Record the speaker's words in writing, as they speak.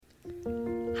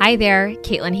Hi there,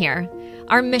 Caitlin here.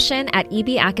 Our mission at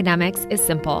EB Academics is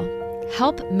simple.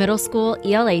 Help middle school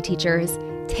ELA teachers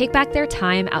take back their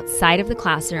time outside of the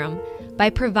classroom by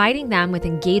providing them with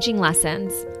engaging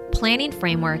lessons, planning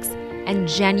frameworks, and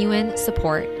genuine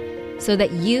support so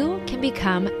that you can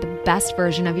become the best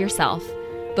version of yourself,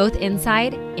 both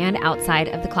inside and outside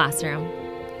of the classroom.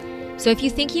 So if you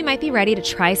think you might be ready to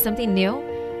try something new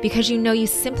because you know you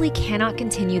simply cannot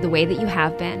continue the way that you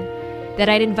have been, then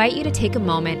I'd invite you to take a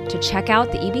moment to check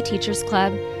out the EB Teachers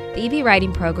Club, the EB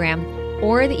Writing Program,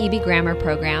 or the EB Grammar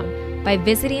Program by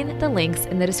visiting the links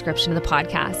in the description of the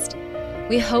podcast.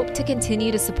 We hope to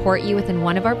continue to support you within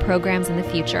one of our programs in the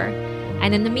future.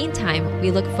 And in the meantime,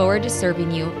 we look forward to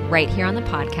serving you right here on the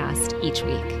podcast each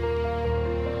week.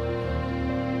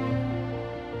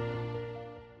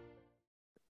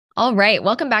 All right.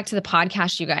 Welcome back to the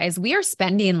podcast, you guys. We are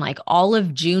spending like all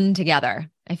of June together.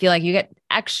 I feel like you get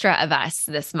extra of us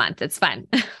this month. It's fun,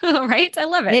 right? I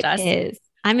love it. It is.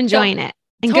 I'm enjoying it.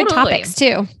 And totally. Good topics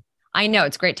too. I know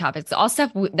it's great topics. All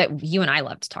stuff that you and I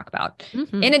love to talk about.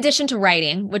 Mm-hmm. In addition to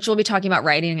writing, which we'll be talking about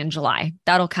writing in July.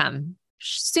 That'll come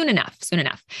soon enough.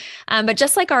 But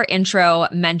just like our intro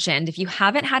mentioned, if you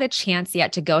haven't had a chance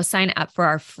yet to go sign up for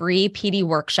our free PD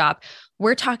workshop,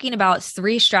 we're talking about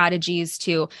 3 strategies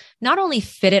to not only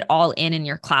fit it all in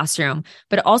your classroom,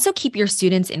 but also keep your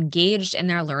students engaged in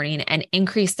their learning and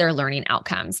increase their learning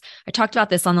outcomes. I talked about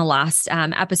this on the last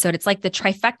episode. It's like the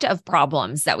trifecta of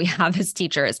problems that we have as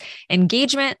teachers: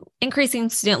 engagement, increasing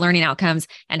student learning outcomes,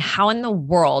 and how in the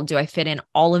world do I fit in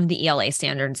all of the ELA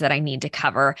standards that I need to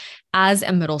cover as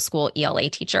a middle school ELA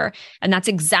teacher. And that's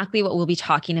exactly what we'll be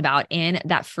talking about in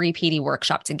that free PD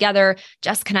workshop together.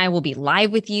 Jessica and I will be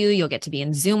live with you. You'll get to be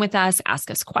in Zoom with us,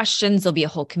 ask us questions. There'll be a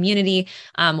whole community.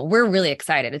 We're really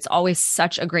excited. It's always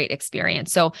such a great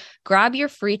experience. So grab your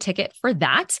free ticket for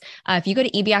that. If you go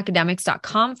to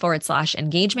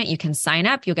ebacademics.com/engagement, you can sign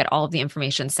up. You'll get all of the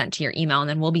information sent to your email, and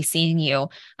then we'll be seeing you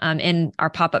in our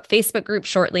pop-up Facebook group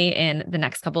shortly in the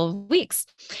next couple of weeks.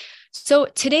 So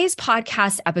today's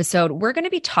podcast episode, we're going to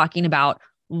be talking about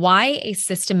why a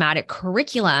systematic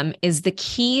curriculum is the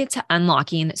key to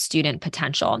unlocking student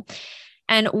potential.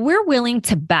 And we're willing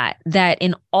to bet that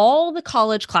in all the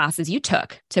college classes you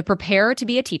took to prepare to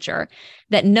be a teacher,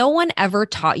 that no one ever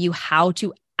taught you how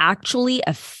to actually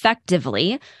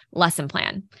effectively lesson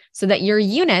plan so that your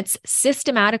units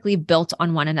systematically built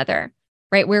on one another,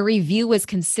 right? Where review was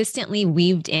consistently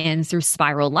weaved in through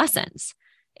spiral lessons.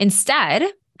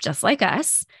 Instead, just like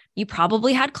us, you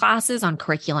probably had classes on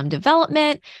curriculum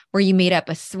development where you made up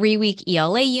a 3-week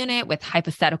ELA unit with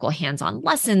hypothetical hands-on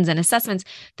lessons and assessments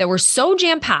that were so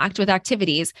jam-packed with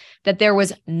activities that there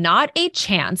was not a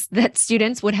chance that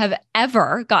students would have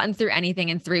ever gotten through anything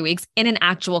in 3 weeks in an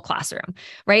actual classroom,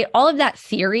 right? All of that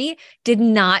theory did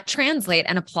not translate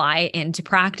and apply into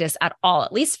practice at all,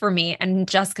 at least for me. And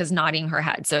Jessica's nodding her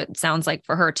head, so it sounds like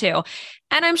for her too.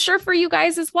 And I'm sure for you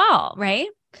guys as well, right?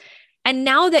 And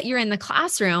now that you're in the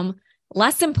classroom,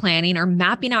 lesson planning or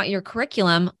mapping out your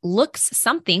curriculum looks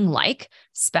something like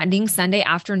spending Sunday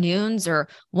afternoons or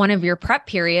one of your prep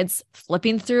periods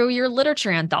flipping through your literature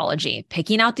anthology,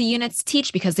 picking out the units to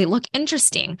teach because they look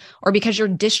interesting or because your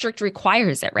district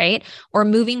requires it, right? Or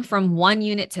moving from one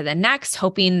unit to the next,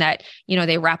 hoping that,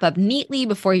 they wrap up neatly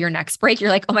before your next break.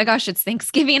 You're like, oh my gosh, it's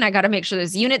Thanksgiving. I got to make sure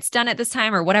this unit's done at this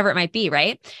time or whatever it might be,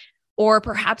 right? Or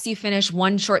perhaps you finish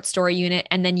one short story unit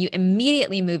and then you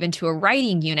immediately move into a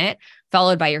writing unit,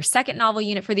 followed by your second novel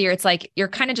unit for the year. It's like you're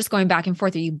kind of just going back and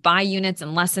forth. Or you buy units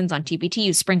and lessons on TPT,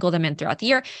 you sprinkle them in throughout the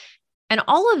year. And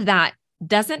all of that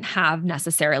doesn't have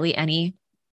necessarily any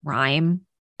rhyme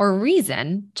or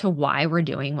reason to why we're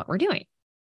doing what we're doing.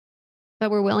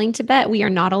 But we're willing to bet we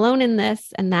are not alone in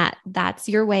this, and that's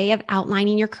your way of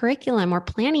outlining your curriculum or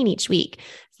planning each week.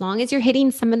 As long as you're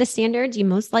hitting some of the standards, you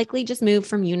most likely just move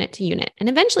from unit to unit. And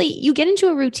eventually you get into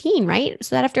a routine, right?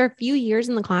 So that after a few years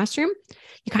in the classroom,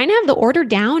 you kind of have the order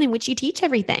down in which you teach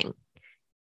everything.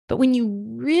 But when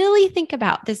you really think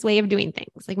about this way of doing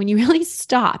things, like when you really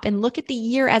stop and look at the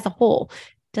year as a whole,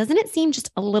 doesn't it seem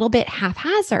just a little bit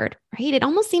haphazard, right? It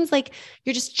almost seems like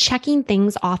you're just checking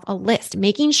things off a list,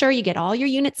 making sure you get all your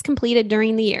units completed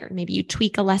during the year. Maybe you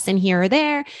tweak a lesson here or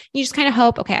there. You just kind of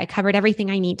hope, okay, I covered everything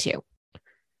I need to.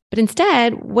 But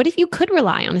instead, what if you could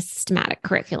rely on a systematic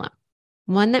curriculum?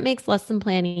 One that makes lesson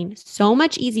planning so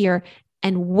much easier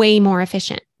and way more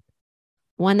efficient.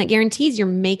 One that guarantees you're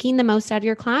making the most out of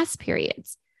your class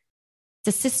periods.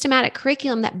 It's a systematic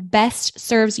curriculum that best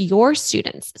serves your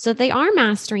students so that they are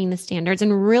mastering the standards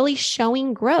and really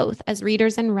showing growth as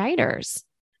readers and writers.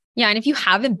 Yeah. And if you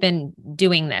haven't been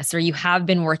doing this or you have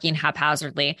been working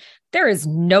haphazardly, there is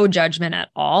no judgment at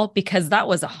all because that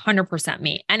was 100%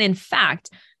 me. And in fact,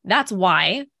 that's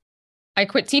why I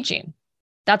quit teaching.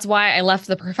 That's why I left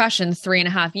the profession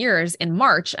 3.5 years in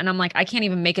March. And I'm like, I can't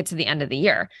even make it to the end of the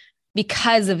year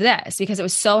because of this, because it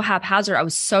was so haphazard. I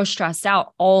was so stressed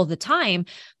out all the time,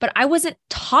 but I wasn't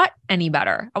taught any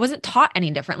better. I wasn't taught any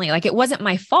differently. Like it wasn't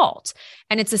my fault.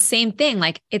 And it's the same thing.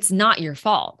 Like it's not your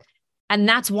fault. And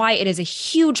that's why it is a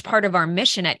huge part of our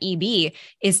mission at EB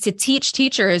is to teach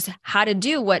teachers how to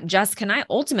do what Jessica and I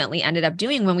ultimately ended up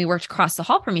doing when we worked across the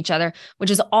hall from each other,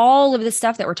 which is all of the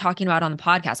stuff that we're talking about on the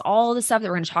podcast, all the stuff that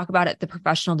we're going to talk about at the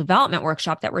professional development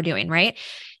workshop that we're doing, right?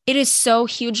 It is so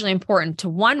hugely important to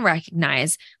one,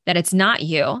 recognize that it's not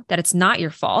you, that it's not your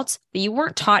fault, that you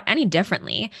weren't taught any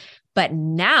differently, but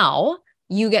now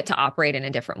you get to operate in a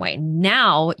different way.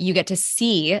 Now you get to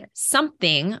see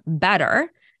something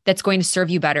better that's going to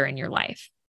serve you better in your life.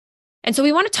 And so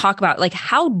we want to talk about like,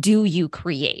 how do you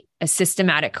create a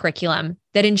systematic curriculum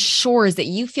that ensures that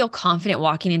you feel confident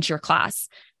walking into your class?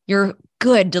 You're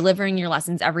good delivering your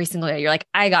lessons every single day. You're like,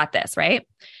 I got this, right?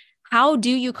 How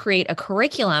do you create a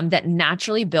curriculum that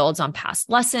naturally builds on past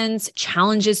lessons,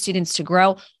 challenges students to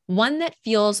grow, one that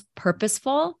feels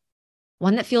purposeful,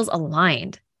 one that feels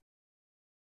aligned?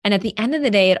 And at the end of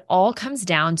the day, it all comes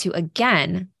down to,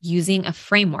 again, using a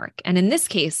framework. And in this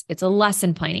case, it's a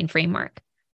lesson planning framework.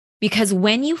 Because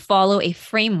when you follow a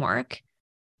framework,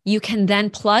 you can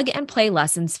then plug and play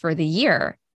lessons for the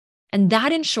year. And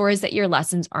that ensures that your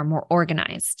lessons are more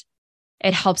organized.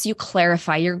 It helps you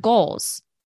clarify your goals,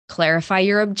 clarify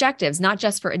your objectives, not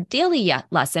just for a daily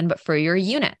lesson, but for your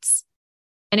units.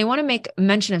 And I want to make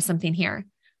mention of something here.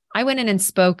 I went in and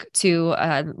spoke to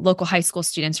local high school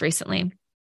students recently.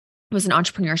 It was an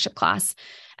entrepreneurship class.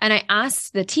 And I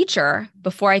asked the teacher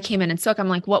before I came in and spoke, I'm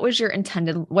like, what's your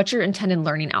intended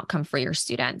learning outcome for your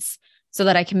students so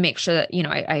that I can make sure that,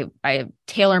 I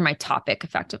tailor my topic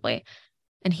effectively.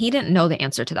 And he didn't know the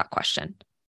answer to that question.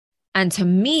 And to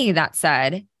me, that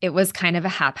said, it was kind of a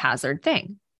haphazard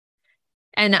thing.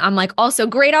 And I'm like, also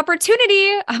great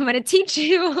opportunity. I'm going to teach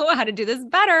you how to do this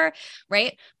better,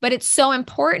 right? But it's so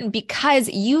important because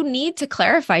you need to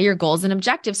clarify your goals and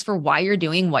objectives for why you're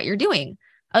doing what you're doing.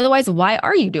 Otherwise, why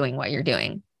are you doing what you're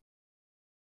doing?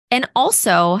 And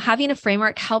also, having a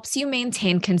framework helps you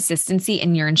maintain consistency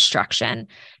in your instruction.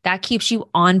 That keeps you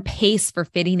on pace for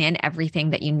fitting in everything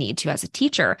that you need to as a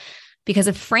teacher, because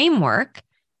a framework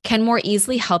can more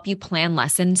easily help you plan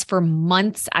lessons for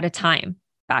months at a time.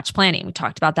 Batch planning. We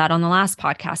talked about that on the last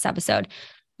podcast episode.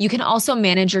 You can also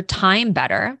manage your time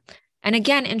better. And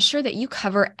again, ensure that you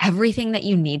cover everything that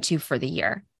you need to for the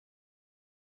year.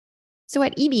 So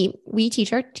at EB, we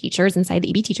teach our teachers inside the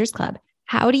EB Teachers Club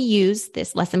how to use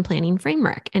this lesson planning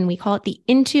framework. And we call it the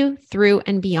Into, Through,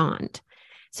 and Beyond,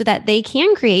 so that they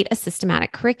can create a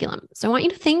systematic curriculum. So I want you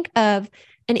to think of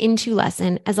an Into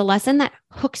lesson as a lesson that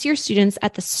hooks your students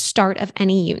at the start of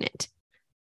any unit.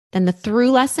 Then the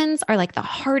through lessons are like the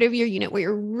heart of your unit where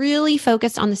you're really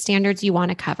focused on the standards you want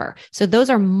to cover. So those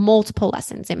are multiple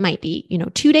lessons. It might be,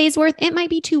 2 days worth. It might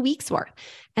be 2 weeks worth.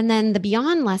 And then the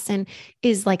beyond lesson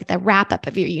is like the wrap up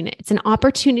of your unit. It's an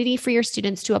opportunity for your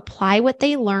students to apply what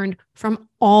they learned from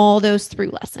all those through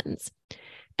lessons.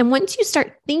 And once you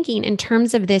start thinking in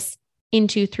terms of this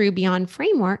into, through, beyond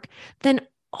framework, then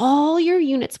all your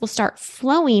units will start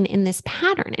flowing in this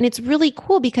pattern. And it's really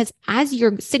cool because as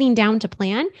you're sitting down to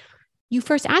plan, you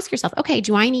first ask yourself, okay,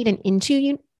 do I need an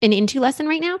into lesson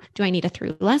right now? Do I need a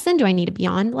through lesson? Do I need a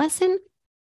beyond lesson?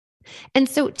 And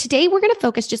so today we're going to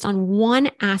focus just on one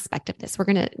aspect of this. We're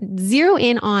going to zero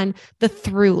in on the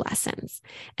through lessons.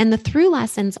 And the through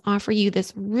lessons offer you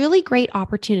this really great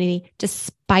opportunity to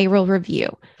spiral review.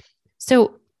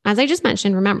 So as I just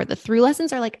mentioned, remember the through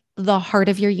lessons are like the heart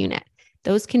of your unit.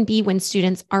 Those can be when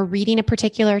students are reading a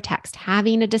particular text,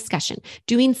 having a discussion,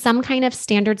 doing some kind of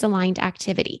standards aligned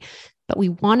activity. But we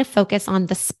want to focus on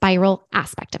the spiral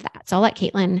aspect of that. So I'll let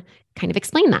Caitlin kind of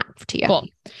explain that to you. Cool.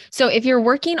 So if you're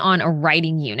working on a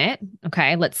writing unit,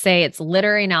 okay, let's say it's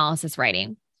literary analysis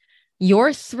writing,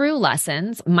 your through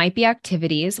lessons might be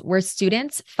activities where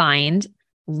students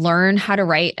learn how to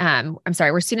write,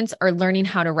 where students are learning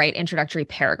how to write introductory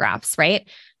paragraphs, right?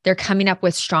 They're coming up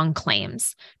with strong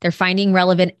claims. They're finding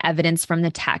relevant evidence from the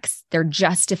text. They're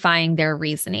justifying their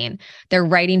reasoning. They're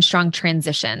writing strong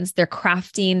transitions. They're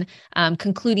crafting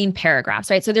concluding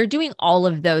paragraphs, right? So they're doing all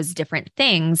of those different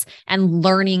things and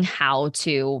learning how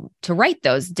to write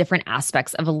those different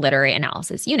aspects of a literary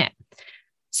analysis unit.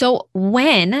 So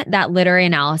when that literary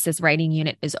analysis writing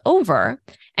unit is over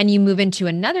and you move into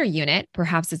another unit,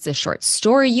 perhaps it's a short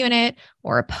story unit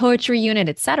or a poetry unit,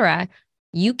 etc.,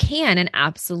 you can and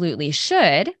absolutely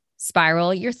should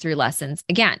spiral your through lessons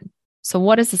again. So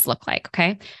what does this look like?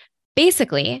 Okay.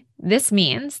 Basically, this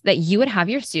means that you would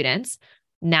have your students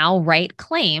now write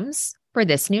claims for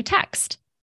this new text.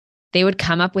 They would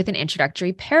come up with an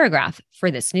introductory paragraph for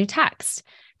this new text.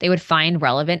 They would find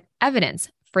relevant evidence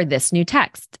for this new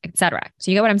text, etc. So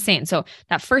you get what I'm saying? So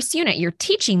that first unit, you're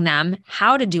teaching them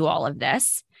how to do all of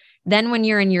this. Then when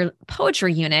you're in your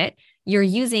poetry unit, you're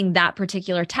using that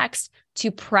particular text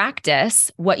to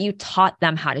practice what you taught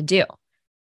them how to do.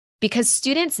 Because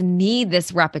students need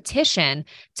this repetition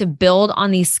to build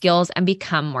on these skills and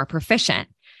become more proficient.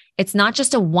 It's not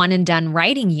just a one and done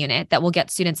writing unit that will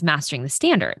get students mastering the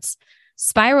standards.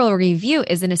 Spiral review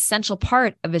is an essential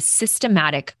part of a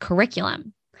systematic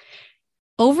curriculum.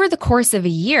 Over the course of a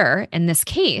year, in this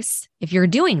case, if you're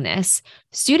doing this,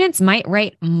 students might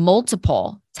write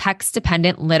multiple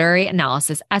text-dependent literary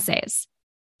analysis essays.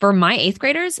 For my 8th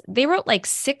graders, they wrote like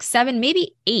 6, 7,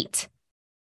 maybe 8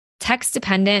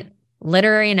 text-dependent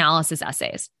literary analysis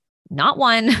essays. Not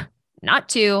 1, not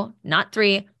 2, not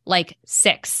 3, like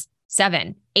 6,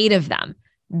 7, 8 of them.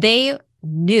 They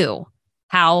knew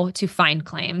how to find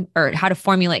claim or how to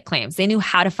formulate claims. They knew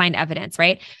how to find evidence,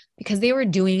 right? Because they were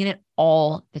doing it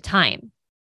all the time.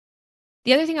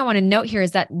 The other thing I want to note here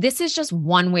is that this is just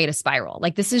one way to spiral.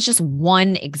 Like this is just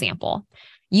one example.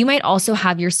 You might also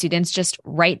have your students just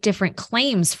write different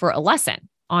claims for a lesson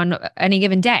on any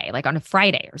given day, like on a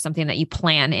Friday or something that you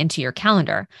plan into your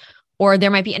calendar. Or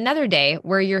there might be another day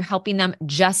where you're helping them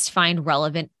just find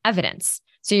relevant evidence.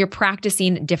 So you're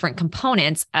practicing different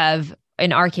components of,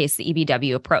 in our case, the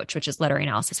EBW approach, which is literary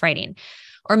analysis writing.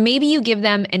 Or maybe you give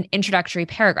them an introductory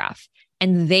paragraph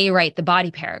and they write the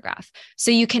body paragraph. So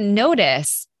you can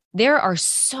notice there are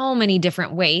so many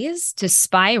different ways to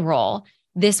spiral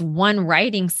this one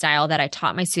writing style that I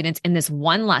taught my students in this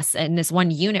one lesson, in this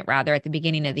one unit rather, at the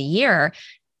beginning of the year.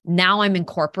 Now I'm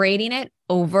incorporating it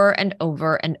over and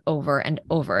over and over and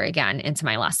over again into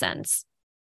my lessons.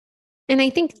 And I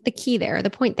think the key there,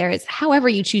 the point there is however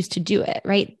you choose to do it,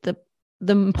 right? The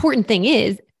important thing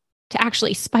is to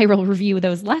actually spiral review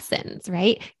those lessons,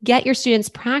 right? Get your students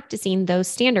practicing those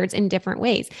standards in different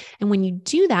ways. And when you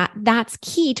do that, that's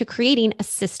key to creating a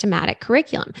systematic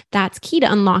curriculum. That's key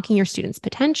to unlocking your students'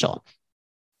 potential.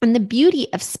 And the beauty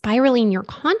of spiraling your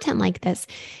content like this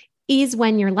is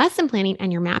when you're lesson planning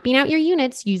and you're mapping out your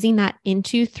units using that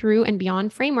into, through, and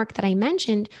beyond framework that I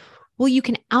mentioned, well, you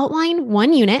can outline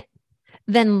one unit,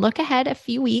 then look ahead a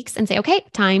few weeks and say, okay,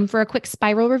 time for a quick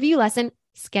spiral review lesson.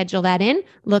 Schedule that in,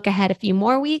 look ahead a few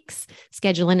more weeks,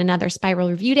 schedule in another spiral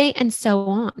review day, and so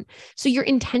on. So you're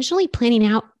intentionally planning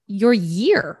out your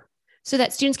year so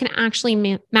that students can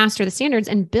actually master the standards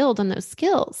and build on those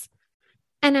skills.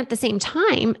 And at the same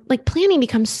time, like planning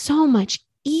becomes so much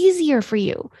easier for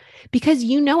you because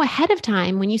you know ahead of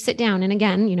time when you sit down, and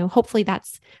again, hopefully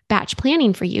that's batch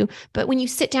planning for you, but when you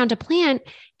sit down to plan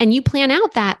and you plan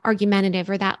out that argumentative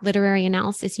or that literary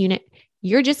analysis unit,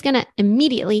 you're just going to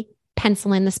immediately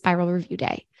pencil in the spiral review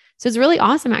day. So it's really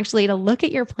awesome actually to look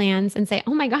at your plans and say,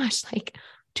 oh my gosh, like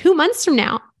 2 months from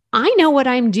now, I know what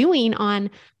I'm doing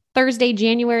on Thursday,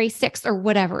 January 6th or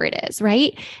whatever it is,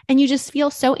 right? And you just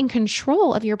feel so in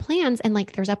control of your plans and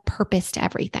like there's a purpose to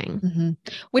everything. Mm-hmm.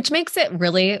 Which makes it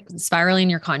really spiraling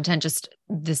your content just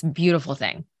this beautiful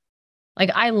thing. Like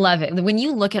I love it. When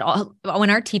you look at when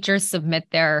our teachers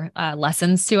submit their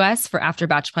lessons to us for After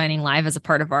Batch Planning Live as a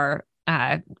part of our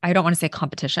I don't want to say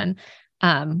competition.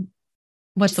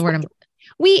 What's the word?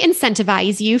 We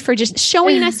incentivize you for just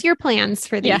showing us your plans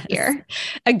for the year.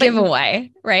 A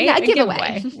giveaway, right? Yeah, a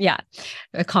giveaway. Yeah.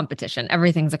 A competition.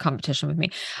 Everything's a competition with me.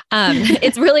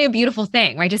 It's really a beautiful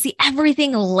thing, right? To see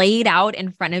everything laid out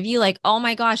in front of you. Like, oh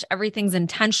my gosh, everything's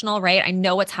intentional, right? I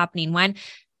know what's happening when.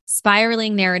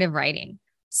 Spiraling narrative writing,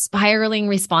 spiraling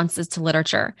responses to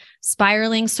literature,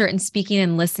 spiraling certain speaking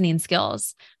and listening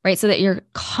skills, right? So that you're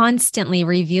constantly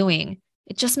reviewing.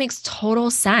 It just makes total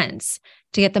sense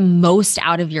to get the most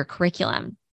out of your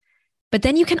curriculum. But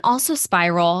then you can also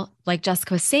spiral, like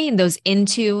Jessica was saying, those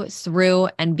into, through,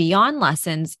 and beyond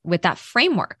lessons with that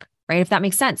framework, right? If that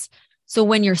makes sense. So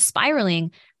when you're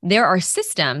spiraling, there are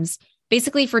systems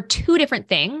basically for 2 different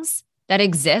things that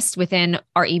exist within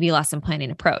our EB lesson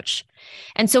planning approach.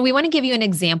 And so we want to give you an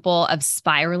example of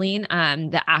spiraling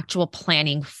the actual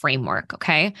planning framework,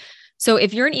 okay? So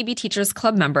if you're an EB Teachers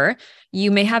Club member,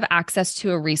 you may have access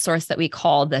to a resource that we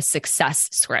call the Success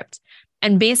Script.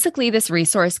 And basically, this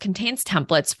resource contains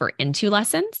templates for into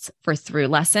lessons, for through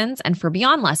lessons, and for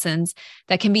beyond lessons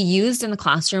that can be used in the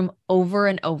classroom over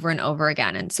and over and over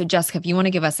again. And so, Jessica, if you want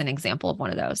to give us an example of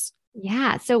one of those.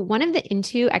 Yeah. So one of the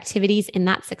into activities in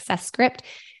that success script,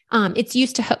 it's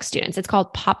used to hook students. It's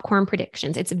called popcorn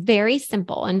predictions. It's very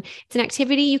simple, and it's an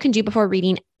activity you can do before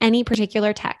reading any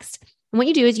particular text. And what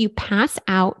you do is you pass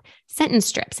out sentence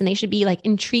strips, and they should be like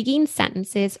intriguing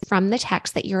sentences from the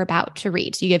text that you're about to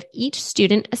read. So you give each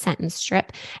student a sentence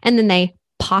strip, and then they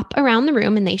pop around the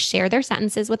room and they share their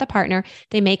sentences with a partner.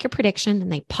 They make a prediction,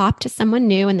 and they pop to someone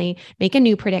new and they make a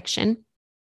new prediction.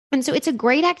 And so it's a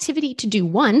great activity to do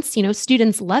once.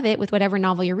 Students love it with whatever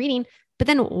novel you're reading, but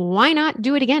then why not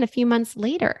do it again a few months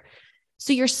later?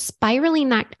 So you're spiraling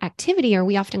that activity, or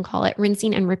we often call it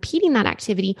rinsing and repeating that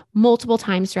activity multiple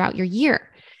times throughout your year.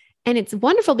 And it's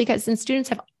wonderful because since students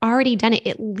have already done it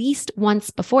at least once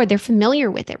before, they're familiar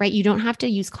with it, right? You don't have to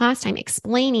use class time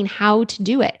explaining how to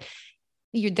do it.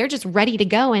 They're just ready to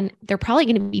go, and they're probably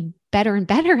going to be better and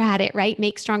better at it, right?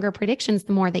 Make stronger predictions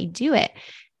the more they do it.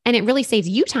 And it really saves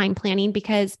you time planning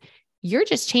because you're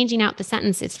just changing out the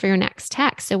sentences for your next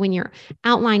text. So when you're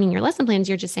outlining your lesson plans,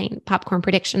 you're just saying popcorn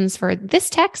predictions for this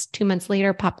text, 2 months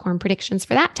later, popcorn predictions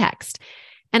for that text.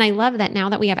 And I love that now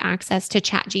that we have access to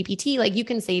ChatGPT, like you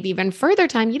can save even further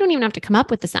time. You don't even have to come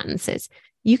up with the sentences.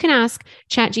 You can ask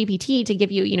ChatGPT to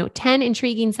give you, 10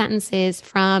 intriguing sentences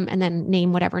from, and then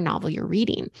name whatever novel you're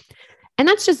reading. And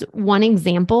that's just one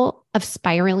example of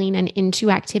spiraling and into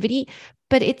activity.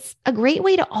 But it's a great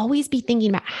way to always be thinking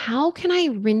about how can I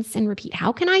rinse and repeat?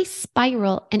 How can I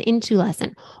spiral an into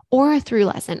lesson or a through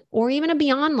lesson or even a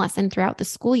beyond lesson throughout the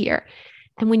school year?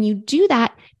 And when you do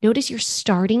that, notice you're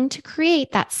starting to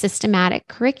create that systematic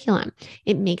curriculum.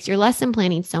 It makes your lesson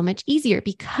planning so much easier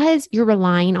because you're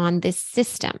relying on this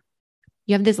system.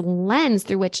 You have this lens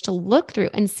through which to look through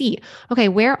and see, okay,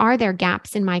 where are there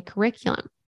gaps in my curriculum?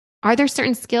 Are there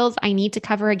certain skills I need to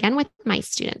cover again with my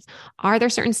students? Are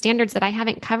there certain standards that I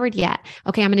haven't covered yet?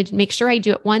 Okay, I'm going to make sure I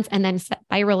do it once and then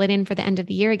spiral it in for the end of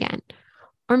the year again.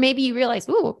 Or maybe you realize,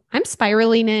 ooh, I'm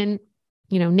spiraling in,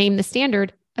 name the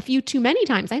standard a few too many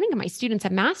times. I think my students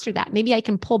have mastered that. Maybe I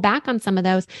can pull back on some of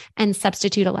those and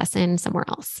substitute a lesson somewhere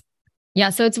else. Yeah.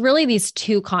 So it's really these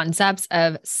two concepts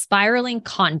of spiraling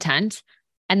content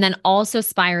and then also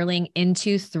spiraling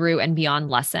into, through, and beyond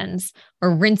lessons,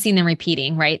 or rinsing and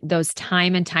repeating, right? Those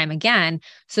time and time again,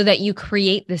 so that you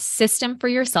create this system for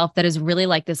yourself that is really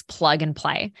like this plug and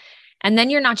play. And then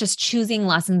you're not just choosing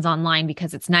lessons online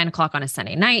because it's 9:00 on a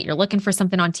Sunday night. You're looking for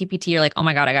something on TPT. You're like, oh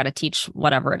my God, I got to teach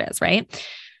whatever it is, right?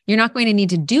 You're not going to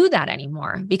need to do that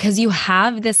anymore because you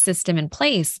have this system in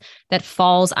place that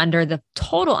falls under the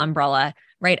total umbrella,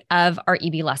 right, of our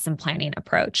EB lesson planning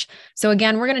approach. So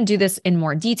again, we're going to do this in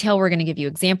more detail. We're going to give you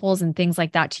examples and things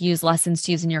like that to use, lessons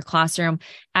to use in your classroom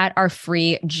at our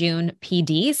free June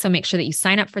PD. So make sure that you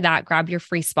sign up for that, grab your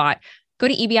free spot. Go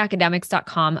to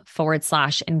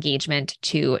ebacademics.com/engagement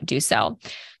to do so.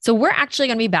 So we're actually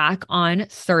going to be back on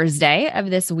Thursday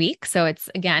of this week. So it's,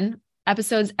 again,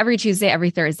 episodes every Tuesday, every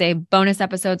Thursday, bonus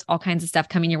episodes, all kinds of stuff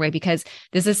coming your way, because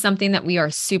this is something that we are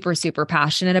super, super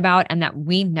passionate about and that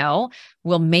we know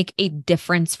will make a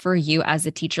difference for you as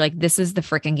a teacher. Like, this is the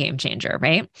freaking game changer,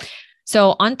 right?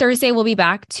 So on Thursday, we'll be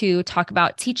back to talk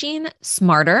about teaching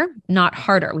smarter, not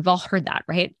harder. We've all heard that,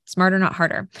 right? Smarter, not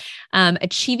harder.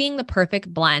 Achieving the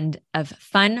perfect blend of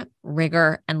fun,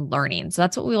 rigor, and learning. So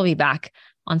that's what we will be back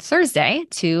on Thursday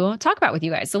to talk about with you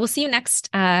guys. So we'll see you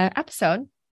next episode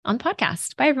on the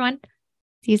podcast. Bye, everyone.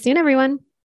 See you soon, everyone.